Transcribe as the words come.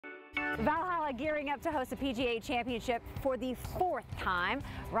Valhalla gearing up to host a PGA Championship for the 4th time.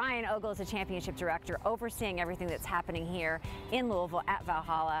 Ryan Ogle is the Championship Director overseeing everything that's happening here in Louisville at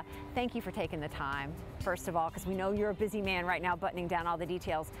Valhalla. Thank you for taking the time, first of all, because we know you're a busy man right now buttoning down all the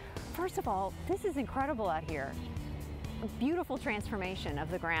details. First of all, this is incredible out here. A beautiful transformation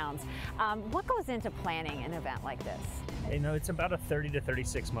of the grounds. What goes into planning an event like this? You know, it's about a 30 to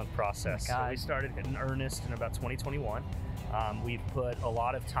 36 month process. Oh my God. So we started in earnest in about 2021. We've put a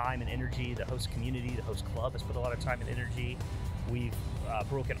lot of time and energy. The host community, the host club has put a lot of time and energy. We've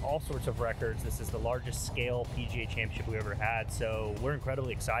broken all sorts of records. This is the largest scale PGA Championship we ever had. So we're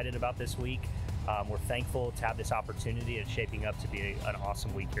incredibly excited about this week. We're thankful to have this opportunity. It's shaping up to be an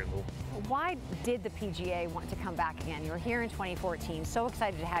awesome week here in Louisville. Why did the PGA want to come back again? You were here in 2014, so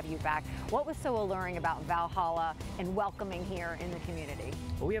excited to have you back. What was so alluring about Valhalla and welcoming here in the community?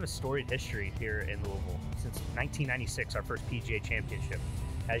 Well, we have a storied history here in Louisville. Since 1996, our first PGA Championship.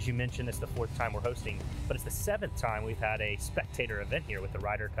 As you mentioned, it's the 4th time we're hosting, but it's the 7th time we've had a spectator event here with the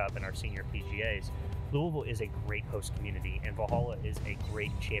Ryder Cup and our senior PGAs. Louisville is a great host community, and Valhalla is a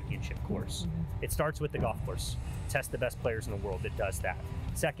great championship course. It starts with the golf course. Test the best players in the world that does that.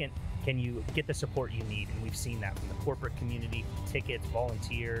 Second, can you get the support you need? And we've seen that from the corporate community, tickets,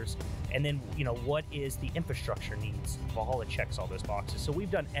 volunteers, and then, you know, what is the infrastructure needs? Valhalla checks all those boxes. So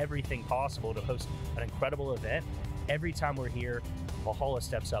we've done everything possible to host an incredible event. Every time we're here, Valhalla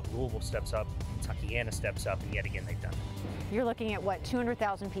steps up, Louisville steps up, Kentuckiana steps up, and yet again they've done it. You're looking at what,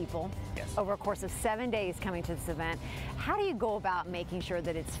 200,000 people? Yes. Over a course of 7 days coming to this event. How do you go about making sure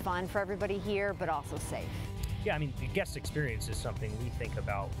that it's fun for everybody here, but also safe? Yeah, I mean, the guest experience is something we think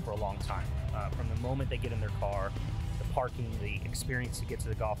about for a long time. From the moment they get in their car, the parking, the experience to get to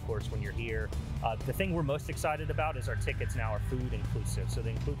the golf course when you're here. The thing we're most excited about is our tickets now are food inclusive. So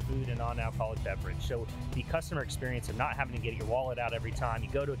they include food and non-alcoholic beverage. So the customer experience of not having to get your wallet out every time, you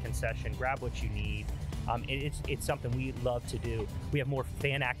go to a concession, grab what you need. It's something we love to do. We have more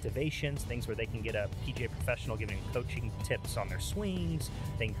fan activations, things where they can get a PGA professional giving coaching tips on their swings.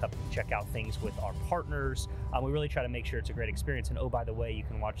 They can come check out things with our partners. We really try to make sure it's a great experience. And oh, by the way, you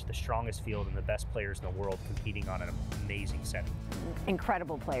can watch the strongest field and the best players in the world competing on an amazing setting.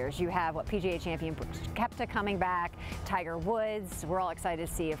 Incredible players. You have what, PGA champion Koepka coming back, Tiger Woods. We're all excited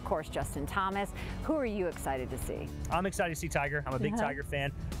to see, of course, Justin Thomas. Who are you excited to see? I'm excited to see Tiger. I'm a big Tiger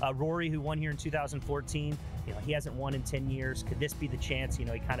fan. Rory, who won here in 2014, you know, he hasn't won in 10 years. Could this be the chance? You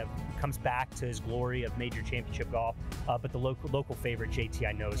know, he kind of comes back to his glory of major championship golf. But the local favorite, JT,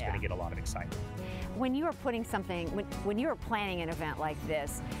 I know is going to get a lot of excitement. When you are putting something, when you are planning an event like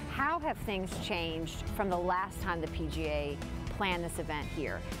this, how have things changed from the last time the PGA planned this event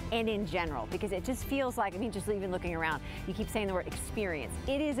here and in general? Because it just feels like, I mean, just even looking around, you keep saying the word experience.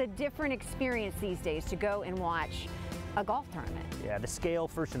 It is a different experience these days to go and watch a golf tournament. Yeah, the scale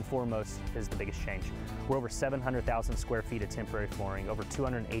first and foremost is the biggest change. We're over 700,000 square feet of temporary flooring, over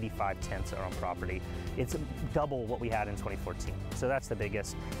 285 tents are on property. It's double what we had in 2014, so that's the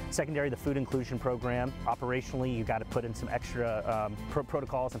biggest. Secondary, the food inclusion program. Operationally, you got to put in some extra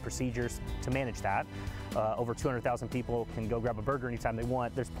protocols and procedures to manage that. Over 200,000 people can go grab a burger anytime they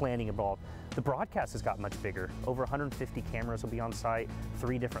want. There's planning involved. The broadcast has got much bigger. Over 150 cameras will be on site,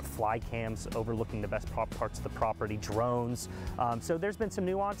 3 different fly cams overlooking the best parts of the property, drones. So there's been some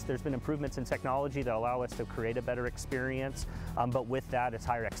nuance. There's been improvements in technology that allow us to create a better experience. But with that, it's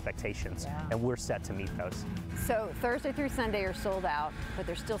higher expectations, and we're set to meet those. So Thursday through Sunday are sold out, but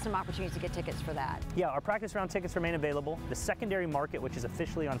there's still some opportunities to get tickets for that. Yeah, our practice round tickets remain available. The secondary market, which is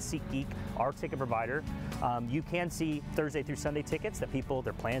officially on SeatGeek, our ticket provider, you can see Thursday through Sunday tickets that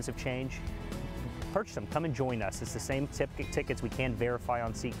their plans have changed. Purchase them, come and join us. It's the same tickets. We can verify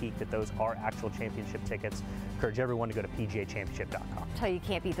on SeatGeek that those are actual championship tickets. Encourage everyone to go to PGAChampionship.com. Tell you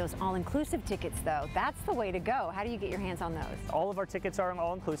can't beat those all-inclusive tickets though. That's the way to go. How do you get your hands on those? All of our tickets are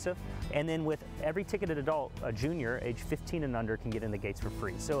all-inclusive, and then with every ticketed adult, a junior, age 15 and under, can get in the gates for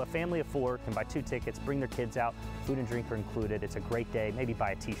free. So a family of 4 can buy 2 tickets, bring their kids out, food and drink are included. It's a great day, maybe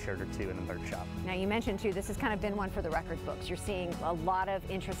buy a t-shirt or 2 in the merch shop. Now you mentioned too, this has kind of been one for the record books. You're seeing a lot of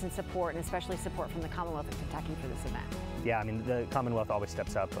interest and support, and especially support from the Commonwealth of Kentucky for this event. Yeah, I mean, the Commonwealth always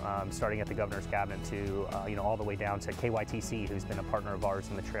steps up, starting at the governor's cabinet to, you know, all the way down to KYTC, who's been a partner of ours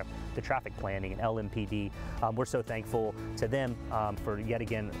in the traffic planning, and LMPD. We're so thankful to them for yet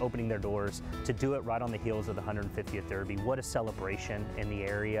again opening their doors to do it right on the heels of the 150th Derby. What a celebration in the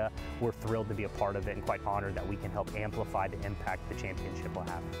area. We're thrilled to be a part of it and quite honored that we can help amplify the impact the championship will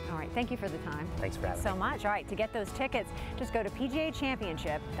have. All right, thank you for the time. Thanks for having me. So much. All right, to get those tickets, just go to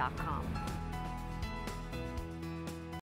PGAChampionship.com.